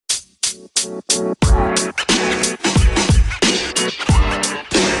Hello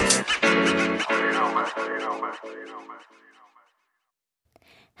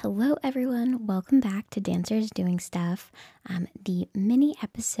everyone, welcome back to Dancers Doing Stuff, the mini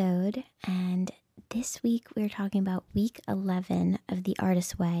episode, and this week we're talking about week 11 of The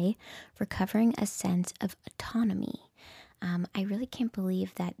Artist's Way, recovering a sense of autonomy. I really can't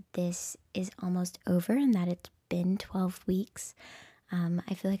believe that this is almost over and that it's been 12 weeks.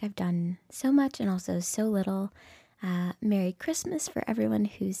 I feel like I've done so much and also so little. Merry Christmas for everyone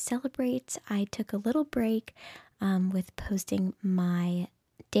who celebrates. I took a little break with posting my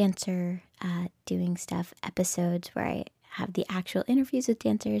dancer doing stuff episodes where I have the actual interviews with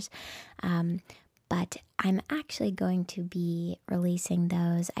dancers, but I'm actually going to be releasing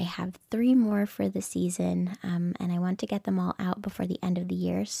those. I have 3 more for the season, and I want to get them all out before the end of the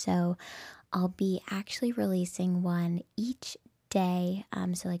year, so I'll be actually releasing one each day,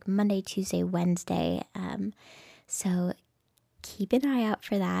 so like Monday, Tuesday, Wednesday, so keep an eye out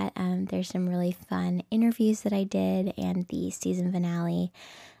for that. There's some really fun interviews that I did and the season finale.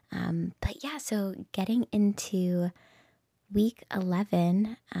 But yeah, so getting into week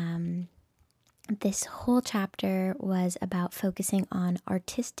 11, this whole chapter was about focusing on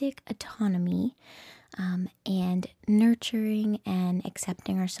artistic autonomy, and nurturing and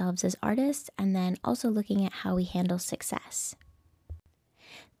accepting ourselves as artists, and then also looking at how we handle success.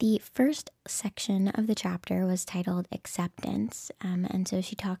 The first section of the chapter was titled Acceptance, and so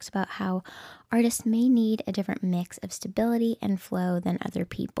she talks about how artists may need a different mix of stability and flow than other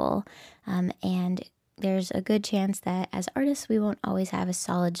people, and there's a good chance that as artists we won't always have a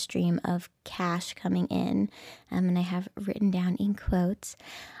solid stream of cash coming in, and I have written down in quotes,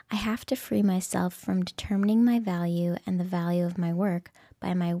 "I have to free myself from determining my value and the value of my work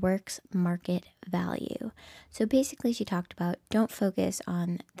by my work's market value." So basically she talked about don't focus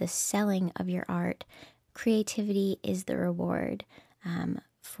on the selling of your art. Creativity is the reward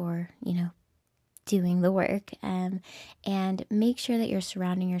for, doing the work. And make sure that you're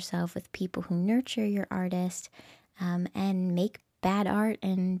surrounding yourself with people who nurture your artist and make bad art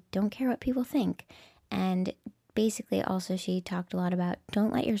and don't care what people think. And basically also she talked a lot about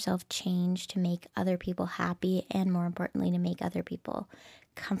don't let yourself change to make other people happy, and more importantly to make other people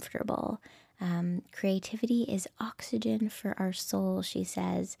comfortable. Creativity is oxygen for our soul, she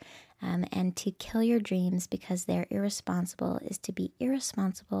says, and to kill your dreams because they're irresponsible is to be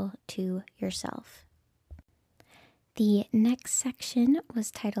irresponsible to yourself. The next section was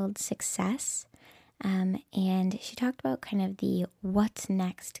titled Success, and she talked about kind of the what's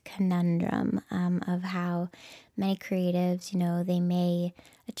next conundrum of how many creatives, they may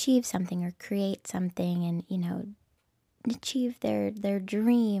achieve something or create something and, achieve their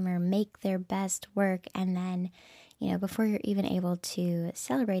dream or make their best work, and then, before you're even able to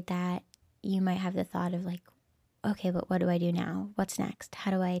celebrate that, you might have the thought of like, okay, but what do I do now? What's next?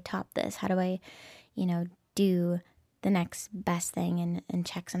 How do I top this? How do I, do the next best thing and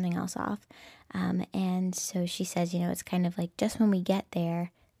check something else off? And so she says, it's kind of like just when we get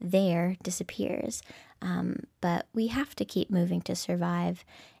there disappears. But we have to keep moving to survive.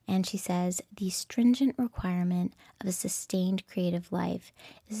 And she says, the stringent requirement of a sustained creative life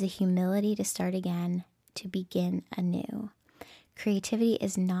is the humility to start again, to begin anew. Creativity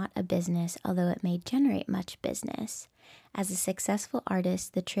is not a business, although it may generate much business. As a successful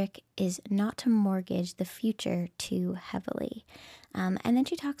artist, the trick is not to mortgage the future too heavily. And then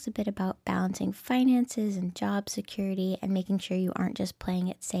she talks a bit about balancing finances and job security and making sure you aren't just playing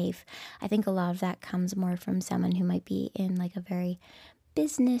it safe. I think a lot of that comes more from someone who might be in like a very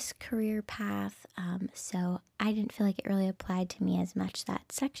business career path. So I didn't feel like it really applied to me as much,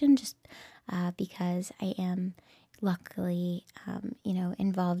 that section, just because I am luckily,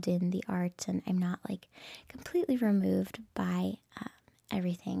 involved in the arts, and I'm not like completely removed by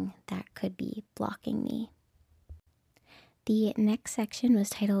everything that could be blocking me. The next section was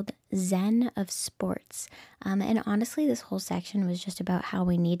titled Zen of Sports. And honestly, this whole section was just about how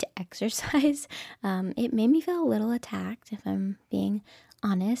we need to exercise. It made me feel a little attacked, if I'm being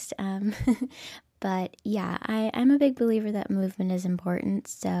honest. But yeah, I'm a big believer that movement is important.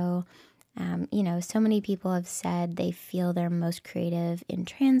 So, so many people have said they feel they're most creative in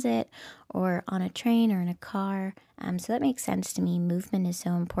transit or on a train or in a car. So that makes sense to me. Movement is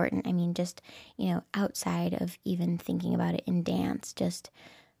so important. I mean, just, outside of even thinking about it in dance, just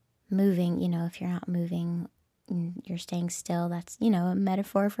moving, if you're not moving, you're staying still. That's, a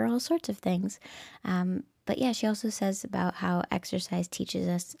metaphor for all sorts of things. But yeah, she also says about how exercise teaches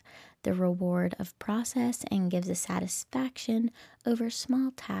us the reward of process and gives a satisfaction over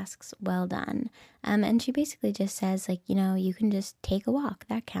small tasks well done. And she basically just says, like, you can just take a walk.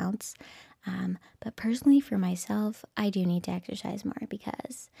 That counts. But personally, for myself, I do need to exercise more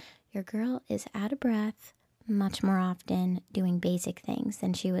because your girl is out of breath much more often doing basic things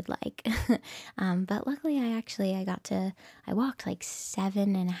than she would like. But luckily, I walked like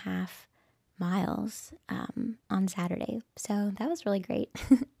 7.5 miles on Saturday. So that was really great.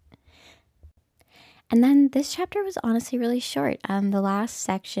 And then this chapter was honestly really short. The last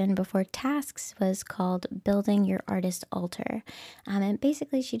section before tasks was called Building Your Artist Altar. And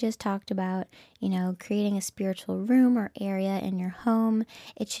basically, she just talked about, creating a spiritual room or area in your home.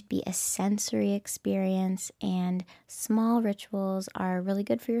 It should be a sensory experience, and small rituals are really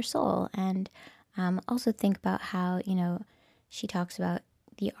good for your soul. And also think about how, she talks about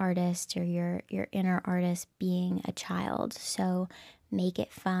the artist or your inner artist being a child. So make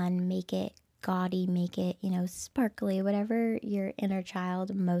it fun, make it gaudy, make it, sparkly, whatever your inner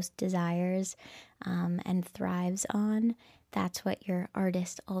child most desires and thrives on. That's what your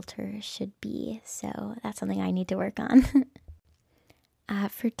artist altar should be. So that's something I need to work on.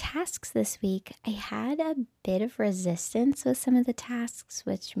 For tasks this week, I had a bit of resistance with some of the tasks,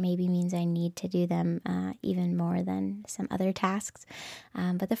 which maybe means I need to do them even more than some other tasks.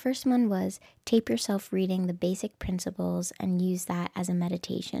 But the first one was tape yourself reading the basic principles and use that as a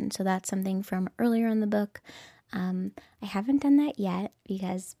meditation. So that's something from earlier in the book. I haven't done that yet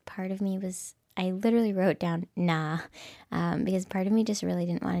because part of me I literally wrote down nah, because part of me just really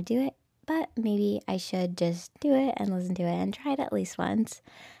didn't want to do it. But maybe I should just do it and listen to it and try it at least once.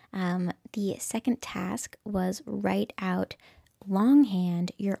 The second task was write out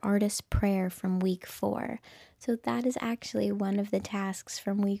longhand your artist's prayer from week 4. So that is actually one of the tasks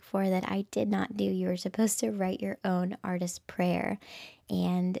from week 4 that I did not do. You were supposed to write your own artist's prayer.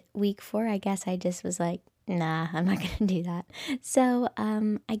 And week 4, I guess I just was like, nah, I'm not going to do that. So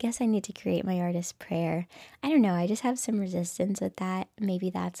I guess I need to create my artist prayer. I don't know. I just have some resistance with that. Maybe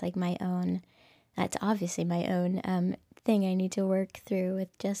that's like that's obviously my own thing I need to work through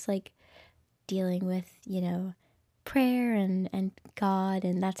with just like dealing with, prayer and God.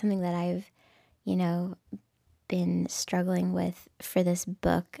 And that's something that I've, been struggling with for this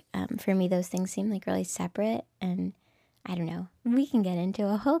book. For me, those things seem like really separate, and I don't know. We can get into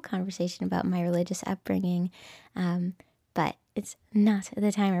a whole conversation about my religious upbringing, but it's not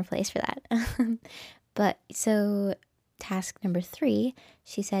the time or place for that. But so task number 3,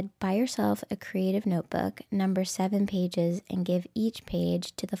 she said, buy yourself a creative notebook, number 7 pages, and give each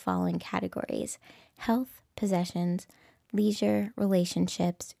page to the following categories: health, possessions, leisure,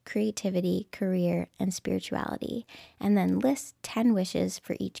 relationships, creativity, career, and spirituality, and then list 10 wishes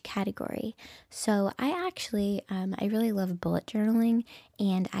for each category. So I really love bullet journaling,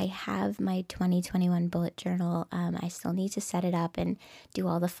 and I have my 2021 bullet journal. I still need to set it up and do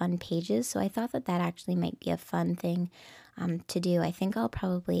all the fun pages, so I thought that actually might be a fun thing to do. I think I'll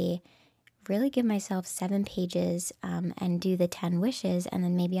probably really give myself 7 pages and do the 10 wishes, and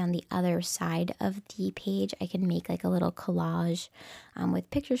then maybe on the other side of the page I can make like a little collage with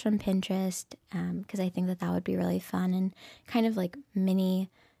pictures from Pinterest, because I think that would be really fun, and kind of like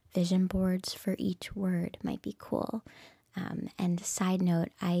mini vision boards for each word might be cool. And side note,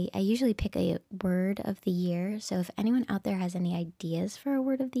 I usually pick a word of the year, so if anyone out there has any ideas for a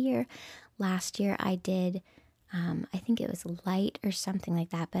word of the year, last year I did I think it was light or something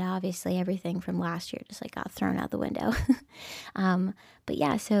like that, but obviously everything from last year just like got thrown out the window. But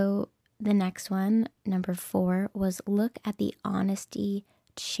yeah, so the next one, number 4, was look at the honesty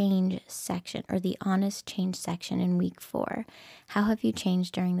change section, or the honest change section in week 4. How have you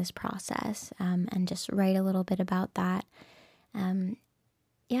changed during this process? And just write a little bit about that.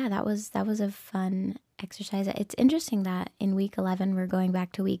 Yeah, that was a fun exercise. It's interesting that in week 11 we're going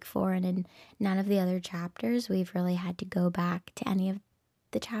back to week 4, and in none of the other chapters we've really had to go back to any of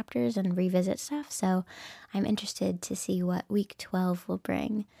the chapters and revisit stuff. So I'm interested to see what week 12 will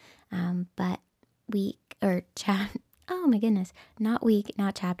bring. But oh my goodness, not week,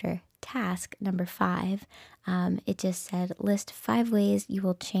 not chapter. Task number 5, it just said list 5 ways you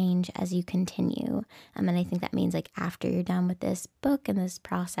will change as you continue. And I think that means like after you're done with this book and this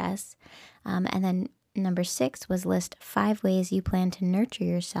process. And then number 6 was list 5 ways you plan to nurture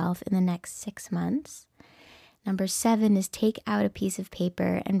yourself in the next 6 months. Number 7 is take out a piece of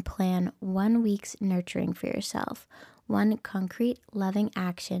paper and plan 1 week's nurturing for yourself. 1 concrete, loving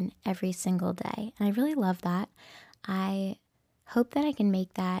action every single day. And I really love that. I hope that I can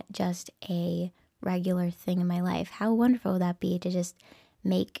make that just a regular thing in my life. How wonderful would that be to just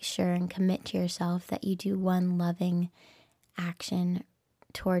make sure and commit to yourself that you do 1 loving action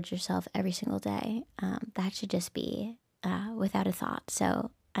towards yourself every single day? That should just be without a thought.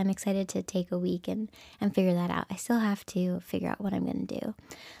 So I'm excited to take a week and figure that out. I still have to figure out what I'm going to do.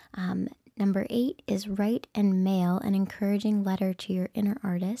 Number 8 is write and mail an encouraging letter to your inner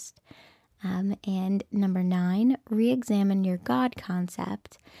artist. And number 9, re-examine your God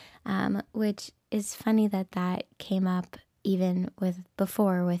concept, which is funny that came up even with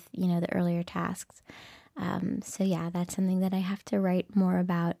the earlier tasks. So yeah, that's something that I have to write more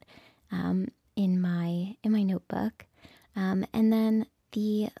about in my notebook. And then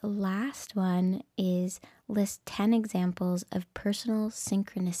the last one is list 10 examples of personal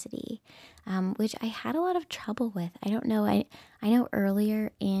synchronicity, which I had a lot of trouble with. I don't know. I know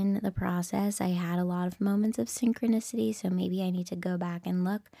earlier in the process I had a lot of moments of synchronicity, so maybe I need to go back and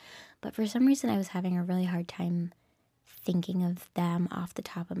look. But for some reason I was having a really hard time thinking of them off the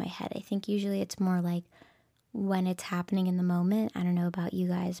top of my head. I think usually it's more like when it's happening in the moment. I don't know about you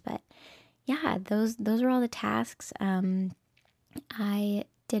guys, but yeah, those are all the tasks. I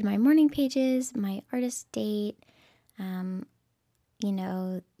did my morning pages, my artist date.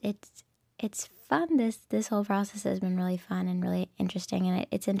 It's fun. This whole process has been really fun and really interesting, and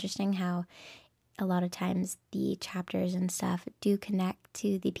it's interesting how a lot of times the chapters and stuff do connect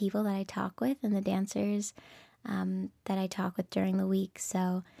to the people that I talk with and the dancers that I talk with during the week.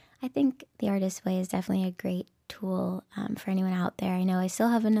 So I think the Artist Way is definitely a great tool for anyone out there. I know I still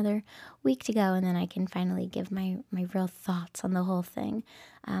have another week to go, and then I can finally give my real thoughts on the whole thing.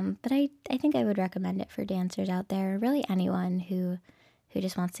 But I think I would recommend it for dancers out there, really anyone who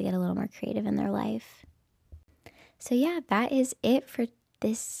just wants to get a little more creative in their life. So yeah, that is it for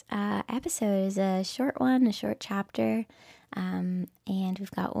this episode. Is a short one, a short chapter, and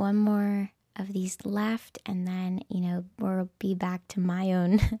we've got one more of these left, and then we'll be back to my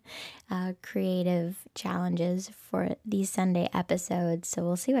own creative challenges for these Sunday episodes. So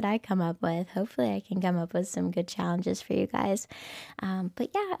we'll see what I come up with. Hopefully I can come up with some good challenges for you guys. But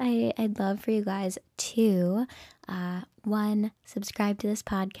yeah, I'd love for you guys to subscribe to this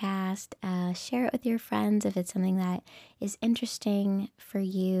podcast, share it with your friends if it's something that is interesting for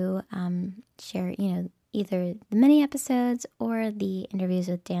you. Share either the mini episodes or the interviews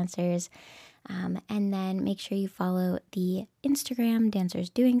with dancers. And then make sure you follow the Instagram, Dancers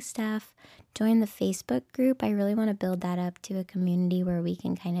Doing Stuff. Join the Facebook group. I really want to build that up to a community where we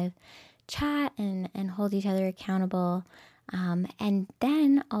can kind of chat and hold each other accountable. And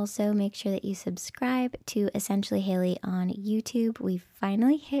then also make sure that you subscribe to Essentially Haley on YouTube. We've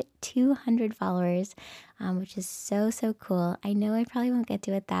finally hit 200 followers, which is so cool. I know I probably won't get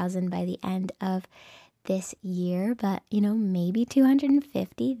to 1,000 by the end of this year, but maybe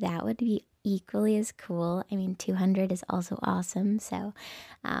 250. That would be equally as cool. I mean, 200 is also awesome, so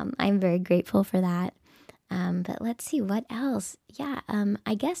I'm very grateful for that. But let's see what else. Yeah,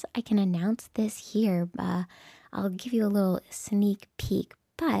 I guess I can announce this here. I'll give you a little sneak peek,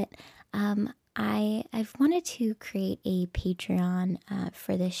 but I've wanted to create a Patreon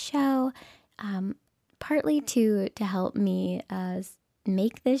for this show, partly to help me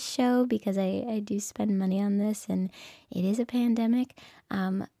make this show, because I do spend money on this and it is a pandemic.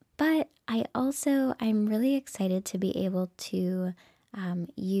 But I'm really excited to be able to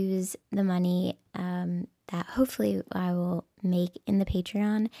use the money that hopefully I will make in the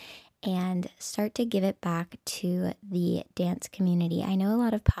Patreon and start to give it back to the dance community. I know a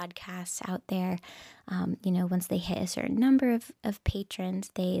lot of podcasts out there, once they hit a certain number of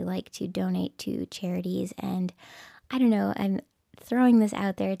patrons, they like to donate to charities. And I don't know, I'm throwing this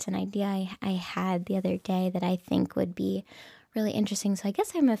out there. It's an idea I had the other day that I think would be really interesting. So I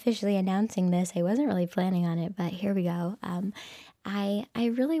guess I'm officially announcing this. I wasn't really planning on it, but here we go. I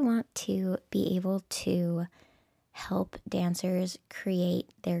really want to be able to help dancers create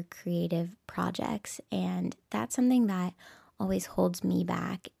their creative projects, and that's something that always holds me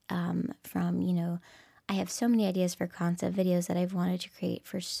back from I have so many ideas for concept videos that I've wanted to create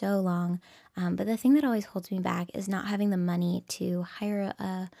for so long, but the thing that always holds me back is not having the money to hire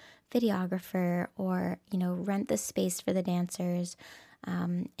a videographer or rent the space for the dancers,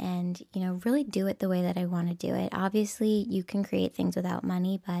 and really do it the way that I want to do it. Obviously you can create things without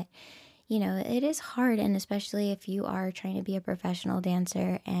money, but it is hard, and especially if you are trying to be a professional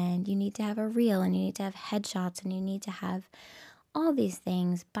dancer and you need to have a reel and you need to have headshots and you need to have all these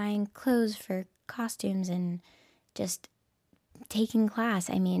things, buying clothes for costumes and just taking class.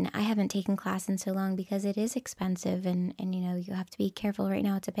 I mean, I haven't taken class in so long because it is expensive, and you have to be careful right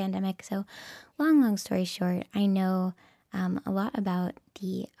now. It's a pandemic. So long story short, I know a lot about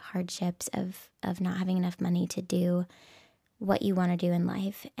the hardships of not having enough money to do what you want to do in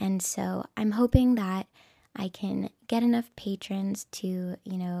life. And so I'm hoping that I can get enough patrons to,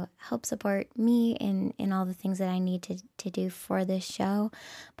 help support me in all the things that I need to do for this show.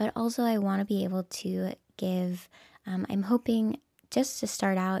 But also I want to be able to give, I'm hoping just to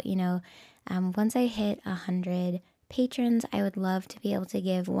start out, Once I hit 100 patrons, I would love to be able to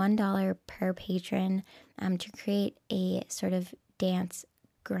give $1 per patron to create a sort of dance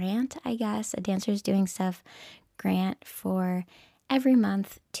grant, I guess, a Dancers Doing Stuff grant for every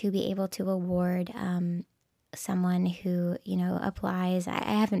month to be able to award someone who, applies. I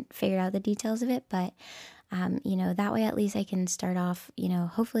haven't figured out the details of it, but that way at least I can start off,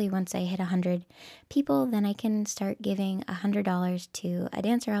 hopefully once I hit 100 people, then I can start giving $100 to a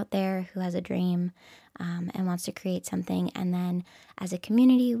dancer out there who has a dream and wants to create something. And then as a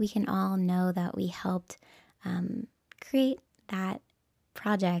community, we can all know that we helped create that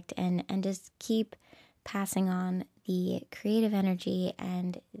project and just keep passing on the creative energy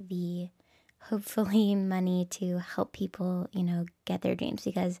and the hopefully money to help people, get their dreams,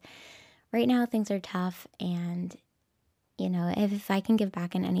 because right now things are tough, and if I can give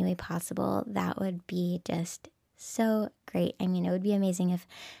back in any way possible, that would be just so great. I mean, it would be amazing if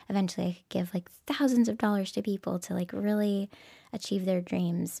eventually I could give like thousands of dollars to people to like really achieve their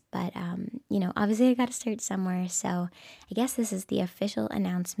dreams. But, obviously I got to start somewhere. So I guess this is the official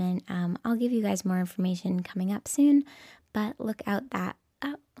announcement. I'll give you guys more information coming up soon, but look out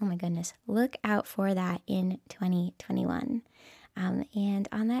for that in 2021. And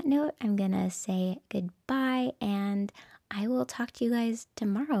on that note, I'm going to say goodbye, and I will talk to you guys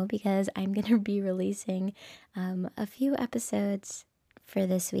tomorrow because I'm going to be releasing a few episodes for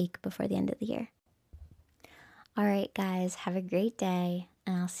this week before the end of the year. All right, guys, have a great day,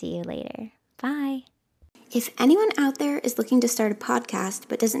 and I'll see you later. Bye. If anyone out there is looking to start a podcast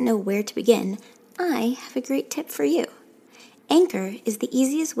but doesn't know where to begin, I have a great tip for you. Anchor is the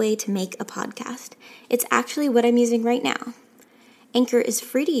easiest way to make a podcast. It's actually what I'm using right now. Anchor is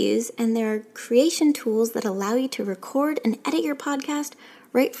free to use, and there are creation tools that allow you to record and edit your podcast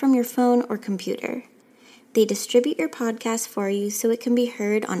right from your phone or computer. They distribute your podcast for you so it can be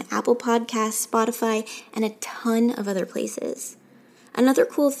heard on Apple Podcasts, Spotify, and a ton of other places. Another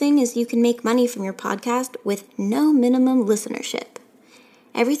cool thing is you can make money from your podcast with no minimum listenership.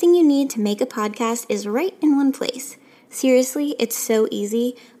 Everything you need to make a podcast is right in one place. Seriously, it's so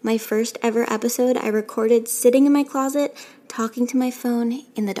easy. My first ever episode I recorded sitting in my closet, talking to my phone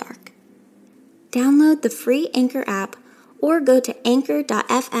in the dark. Download the free Anchor app or go to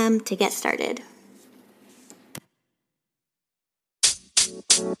anchor.fm to get started.